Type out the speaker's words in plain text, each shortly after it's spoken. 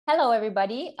Hello,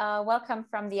 everybody. Welcome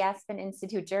from the Aspen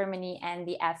Institute Germany and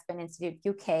the Aspen Institute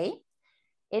UK.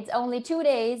 It's only 2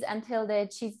 days until the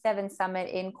G7 summit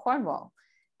in Cornwall.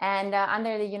 And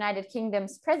under the United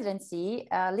Kingdom's presidency,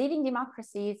 leading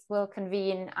democracies will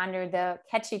convene under the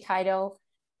catchy title,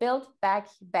 Build Back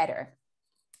Better.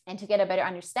 And to get a better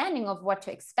understanding of what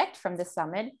to expect from the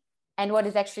summit and what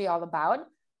it's actually all about,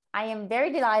 I am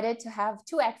very delighted to have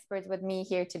two experts with me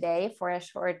here today for a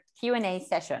short Q&A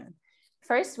session.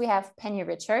 First, we have Penny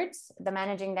Richards, the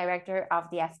Managing Director of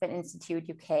the Aspen Institute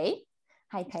UK.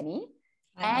 Hi, Penny.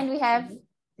 Hi. And we have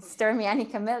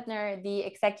Stormy-Annika Mildner, the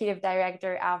Executive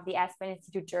Director of the Aspen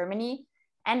Institute Germany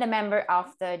and a member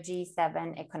of the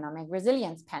G7 Economic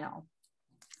Resilience Panel.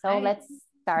 So Hi. Let's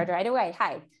start right away.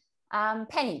 Hi.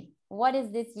 Penny, what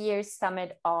is this year's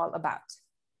summit all about?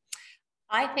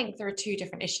 I think there are two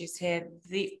different issues here.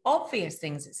 The obvious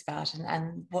things it's about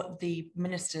and what the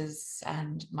ministers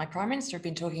and my Prime Minister have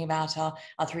been talking about are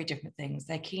three different things.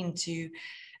 They're keen to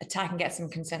attack and get some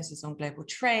consensus on global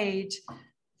trade.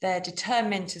 They're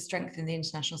determined to strengthen the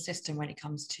international system when it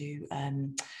comes to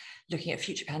looking at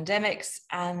future pandemics.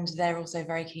 And they're also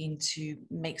very keen to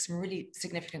make some really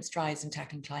significant strides in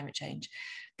tackling climate change.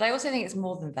 But I also think it's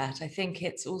more than that. I think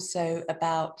it's also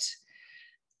about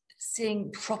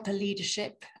seeing proper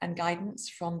leadership and guidance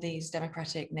from these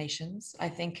democratic nations. I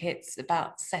think it's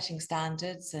about setting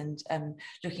standards and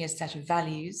looking at a set of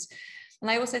values.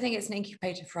 And I also think it's an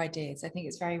incubator for ideas. I think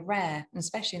it's very rare, and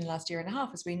especially in the last year and a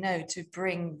half, as we know, to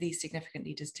bring these significant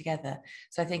leaders together.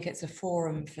 So I think it's a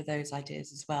forum for those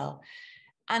ideas as well.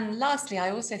 And lastly, I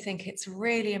also think it's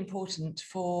really important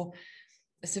for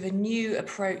a sort of a new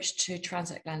approach to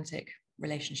transatlantic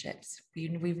relationships. We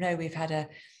know we've had a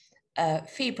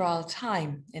febrile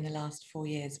time in the last 4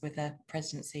 years with a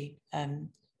presidency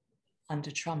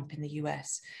under Trump in the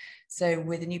US. So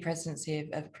with the new presidency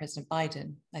of President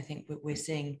Biden, I think we're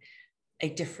seeing a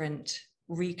different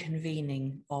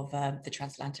reconvening of the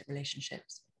transatlantic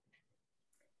relationships.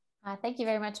 Thank you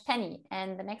very much, Penny.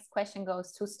 And the next question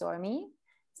goes to Stormy.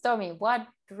 Stormy, what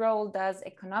role does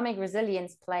economic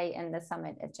resilience play in the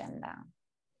summit agenda?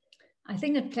 I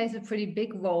think it plays a pretty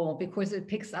big role because it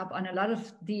picks up on a lot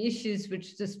of the issues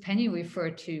which just Penny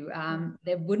referred to.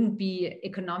 There wouldn't be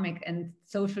economic and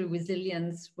social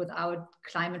resilience without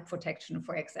climate protection,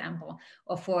 for example,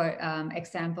 or for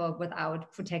example,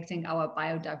 without protecting our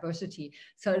biodiversity.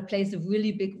 So it plays a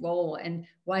really big role. And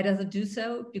why does it do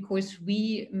so? Because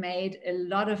we made a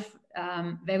lot of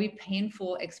very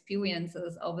painful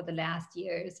experiences over the last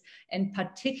years, and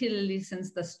particularly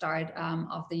since the start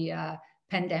of the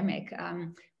pandemic.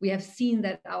 We have seen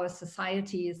that our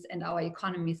societies and our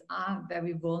economies are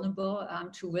very vulnerable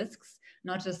to risks,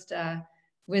 not just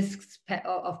risks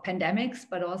of pandemics,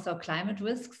 but also climate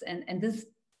risks. And this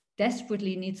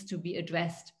desperately needs to be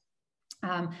addressed.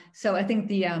 So I think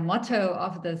the motto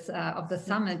of the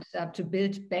summit, to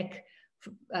build back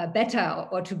better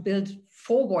or to build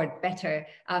forward better,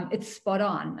 it's spot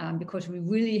on because we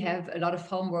really have a lot of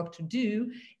homework to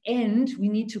do, and we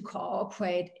need to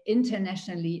cooperate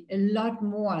internationally a lot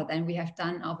more than we have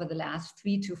done over the last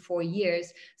 3 to 4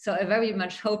 years. So I very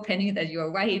much hope, Penny, that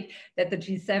you're right, that the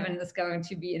G7 is going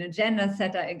to be an agenda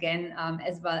setter again,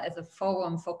 as well as a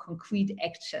forum for concrete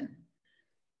action.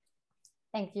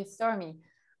 Thank you, Stormy.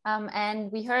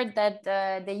 And we heard that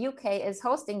the UK is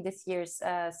hosting this year's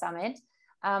summit.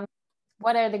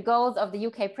 What are the goals of the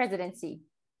UK presidency?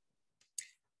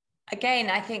 Again,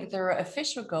 I think there are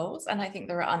official goals and I think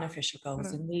there are unofficial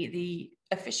goals. And the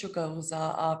official goals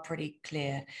are pretty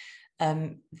clear.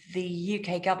 The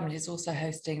UK government is also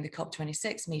hosting the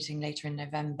COP26 meeting later in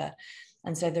November.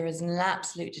 And so there is an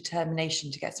absolute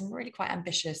determination to get some really quite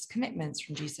ambitious commitments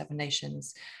from G7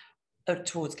 nations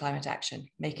towards climate action,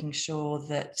 making sure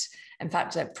that, in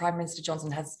fact, Prime Minister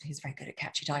Johnson he's very good at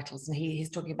catchy titles, and he's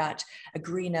talking about a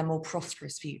greener, more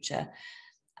prosperous future.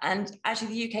 And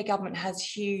actually the UK government has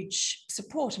huge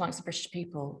support amongst the British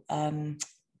people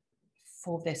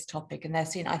for this topic, and they're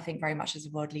seen, I think, very much as a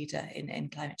world leader in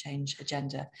climate change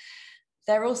agenda.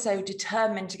 They're also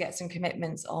determined to get some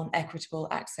commitments on equitable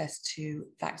access to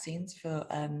vaccines for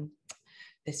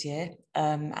this year,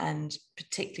 and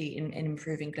particularly in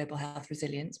improving global health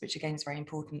resilience, which again is very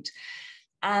important.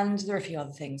 And there are a few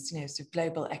other things, so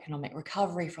global economic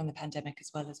recovery from the pandemic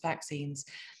as well as vaccines.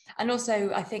 And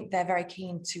also, I think they're very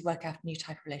keen to work out a new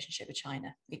type of relationship with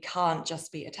China. It can't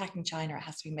just be attacking China, it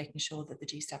has to be making sure that the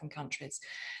G7 countries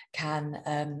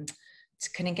can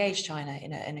engage China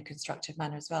in a constructive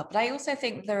manner as well. But I also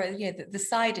think there are, the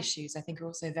side issues I think are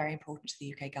also very important to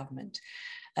the UK government.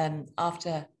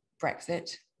 After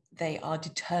Brexit, they are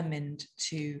determined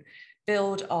to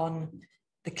build on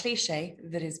the cliche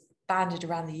that is bandied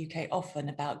around the UK often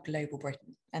about global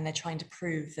Britain, and they're trying to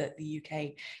prove that the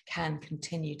UK can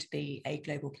continue to be a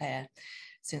global player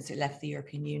since it left the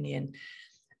European Union.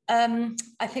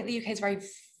 I think the UK is very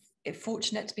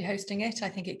fortunate to be hosting it. I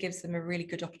think it gives them a really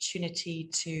good opportunity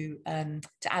to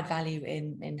add value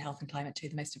in health and climate, two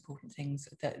of the most important things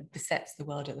that besets the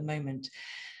world at the moment.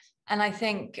 And I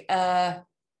think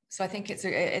so I think it's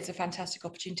a fantastic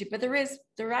opportunity, but there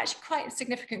are actually quite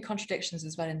significant contradictions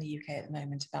as well in the UK at the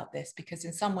moment about this, because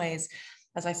in some ways,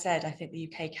 as I said, I think the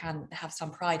UK can have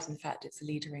some pride in the fact it's a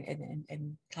leader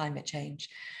in climate change.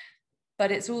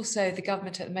 But it's also, the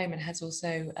government at the moment has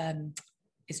also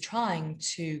is trying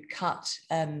to cut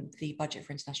the budget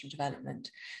for international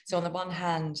development. So on the one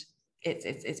hand,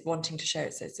 it's wanting to show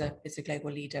it's a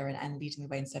global leader and leading the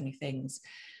way in so many things.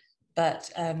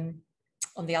 But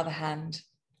on the other hand,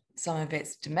 some of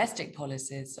its domestic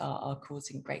policies are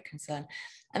causing great concern.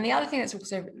 And the other thing that's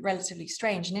also relatively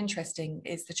strange and interesting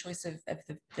is the choice of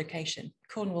the location.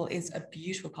 Cornwall is a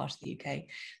beautiful part of the UK.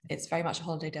 It's very much a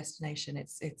holiday destination.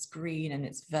 It's green and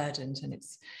it's verdant and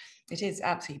it is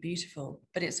absolutely beautiful.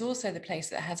 But it's also the place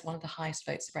that has one of the highest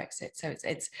votes for Brexit. So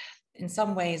it's in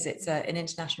some ways it's an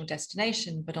international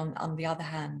destination, but on the other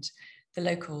hand, the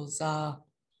locals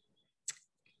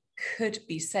could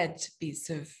be said to be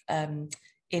sort of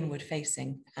inward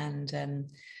facing, and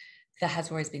there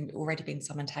has already been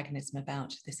some antagonism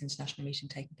about this international meeting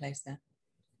taking place there.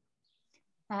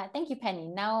 Thank you, Penny.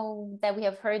 Now that we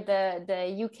have heard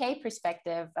the UK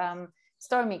perspective,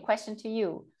 Stormy, question to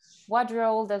you. What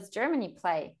role does Germany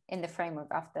play in the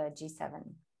framework of the G7?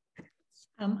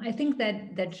 I think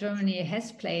that Germany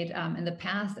has played in the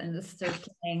past and is still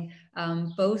playing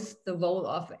both the role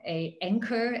of an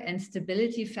anchor and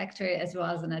stability factor as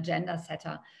well as an agenda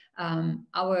setter.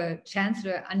 Our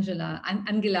Chancellor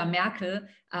Angela Merkel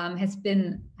has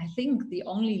been, I think, the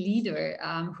only leader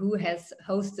who has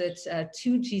hosted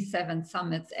 2 G7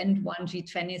 summits and 1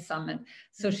 G20 summit.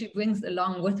 So she brings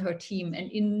along with her team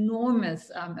an enormous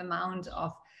amount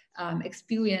of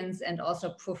experience and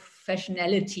also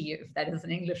professionality, if that is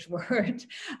an English word.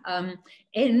 And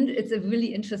it's a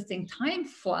really interesting time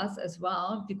for us as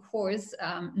well, because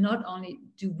not only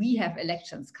do we have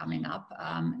elections coming up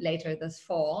later this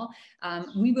fall,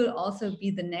 we will also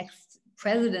be the next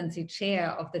presidency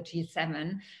chair of the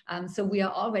G7. So we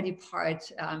are already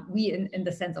part, we in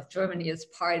the sense of Germany is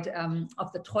part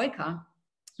of the Troika.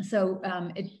 So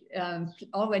it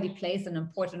already plays an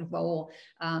important role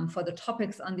for the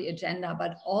topics on the agenda,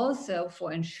 but also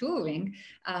for ensuring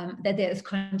that there is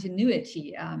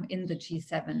continuity in the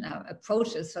G7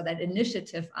 approaches, so that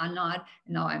initiatives are not,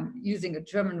 now I'm using a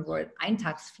German word,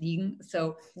 Eintagsfliegen,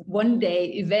 so one-day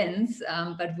events,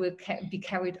 but will be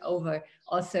carried over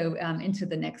also into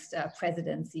the next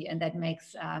presidency. And that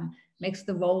makes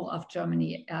the role of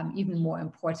Germany even more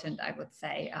important, I would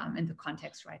say, in the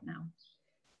context right now.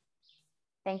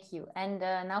 Thank you. And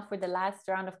now for the last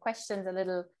round of questions, a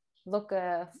little look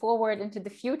forward into the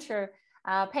future.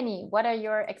 Penny, what are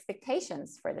your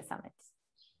expectations for the summit?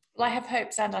 Well, I have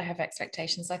hopes and I have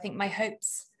expectations. I think my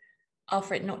hopes are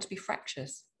for it not to be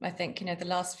fractious. I think, the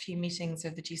last few meetings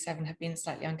of the G7 have been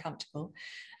slightly uncomfortable,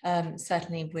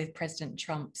 certainly with President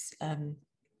Trump's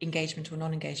engagement or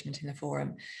non-engagement in the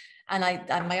forum.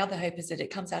 And my other hope is that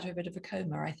it comes out of a bit of a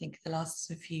coma. I think the last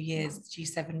few years,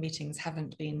 G7 meetings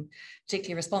haven't been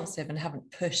particularly responsive and haven't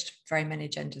pushed very many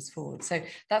agendas forward. So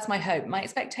that's my hope. My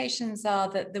expectations are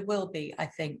that there will be, I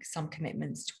think, some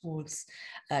commitments towards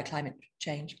climate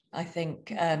change. I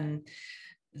think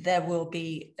there will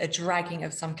be a dragging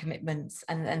of some commitments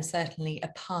and certainly a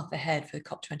path ahead for the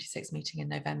COP26 meeting in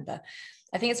November.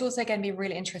 I think it's also going to be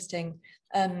really interesting.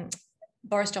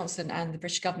 Boris Johnson and the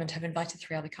British government have invited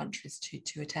 3 other countries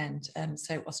to attend.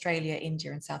 So Australia,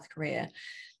 India, and South Korea.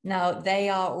 Now, they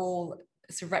are all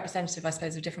sort of representative, I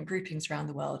suppose, of different groupings around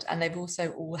the world. And they've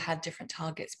also all had different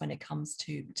targets when it comes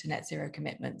to net zero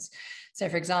commitments. So,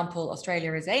 for example,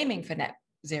 Australia is aiming for net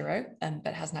zero,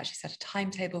 but hasn't actually set a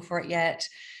timetable for it yet.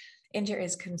 India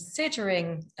is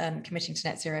considering committing to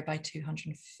net zero by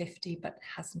 2050, but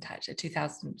hasn't actually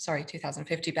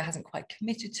 2050, but hasn't quite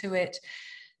committed to it.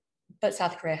 But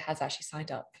South Korea has actually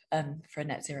signed up for a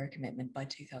net zero commitment by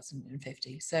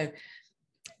 2050. So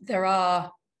there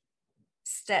are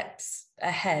steps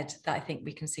ahead that I think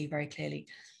we can see very clearly.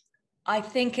 I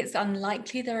think it's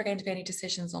unlikely there are going to be any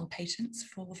decisions on patents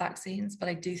for vaccines, but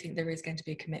I do think there is going to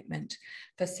be a commitment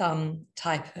for some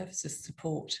type of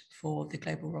support for the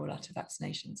global rollout of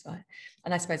vaccinations.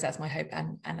 And I suppose that's my hope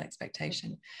and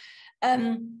expectation.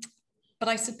 But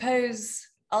I suppose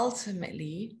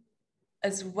ultimately,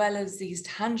 as well as these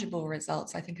tangible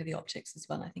results, I think are the optics as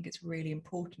well. I think it's really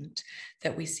important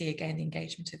that we see again the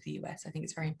engagement of the US. I think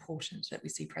it's very important that we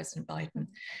see President Biden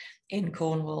in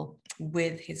Cornwall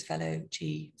with his fellow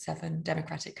G7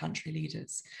 democratic country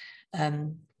leaders,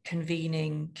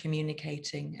 convening,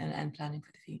 communicating, and planning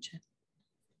for the future.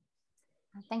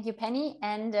 Thank you, Penny.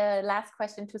 And last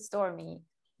question to Stormy.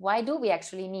 Why do we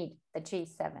actually need the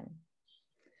G7?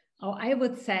 Oh, I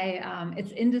would say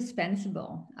it's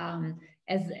indispensable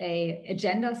as an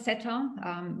agenda setter,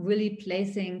 really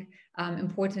placing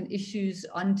important issues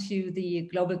onto the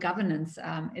global governance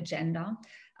agenda.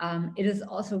 It is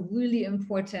also really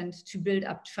important to build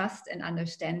up trust and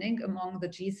understanding among the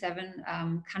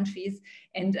G7 countries.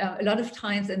 And a lot of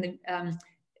times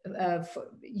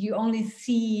you only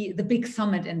see the big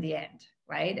summit in the end,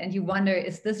 right? And you wonder,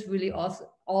 is this really also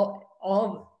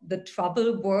all the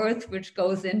trouble worth which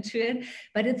goes into it?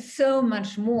 But it's so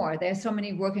much more. There are so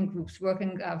many working groups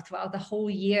working throughout the whole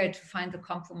year to find the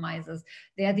compromises.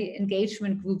 There are the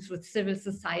engagement groups with civil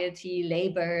society,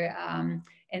 labor,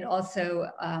 and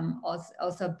also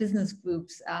business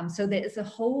groups. So there is a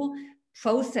whole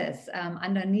process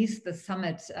underneath the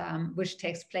summit which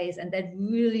takes place, and that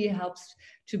really helps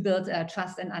to build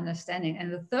trust and understanding.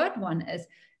 And the third one is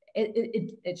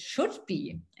it should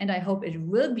be, and I hope it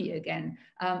will be again,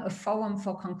 a forum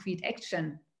for concrete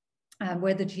action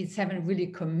where the G7 really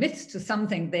commits to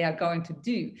something they are going to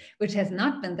do, which has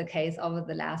not been the case over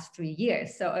the last 3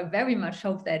 years. So I very much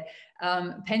hope that,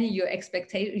 Penny,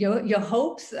 your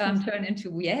hopes turn into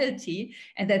reality,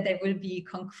 and that there will be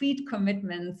concrete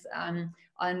commitments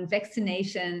on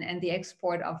vaccination and the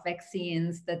export of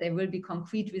vaccines, that there will be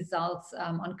concrete results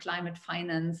on climate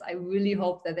finance. I really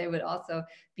hope that there will also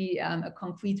be a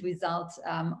concrete result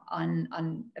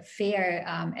on fair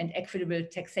and equitable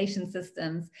taxation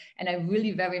systems. And I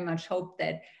really very much hope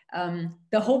that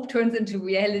the hope turns into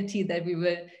reality, that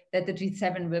the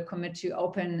G7 will commit to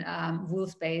open,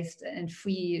 rules-based and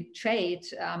free trade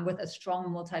with a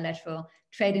strong multilateral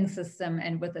trading system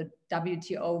and with a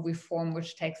WTO reform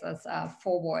which takes us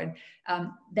forward.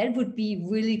 That would be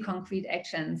really concrete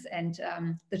actions, and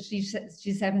the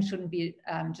G7 shouldn't be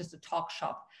just a talk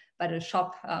shop, but a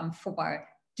shop for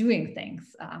doing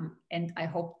things. And I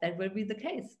hope that will be the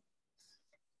case.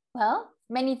 Well,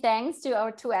 many thanks to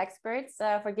our two experts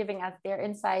for giving us their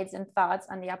insights and thoughts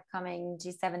on the upcoming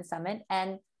G7 summit.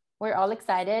 And we're all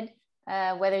excited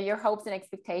whether your hopes and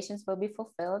expectations will be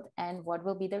fulfilled and what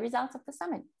will be the results of the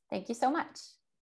summit. Thank you so much.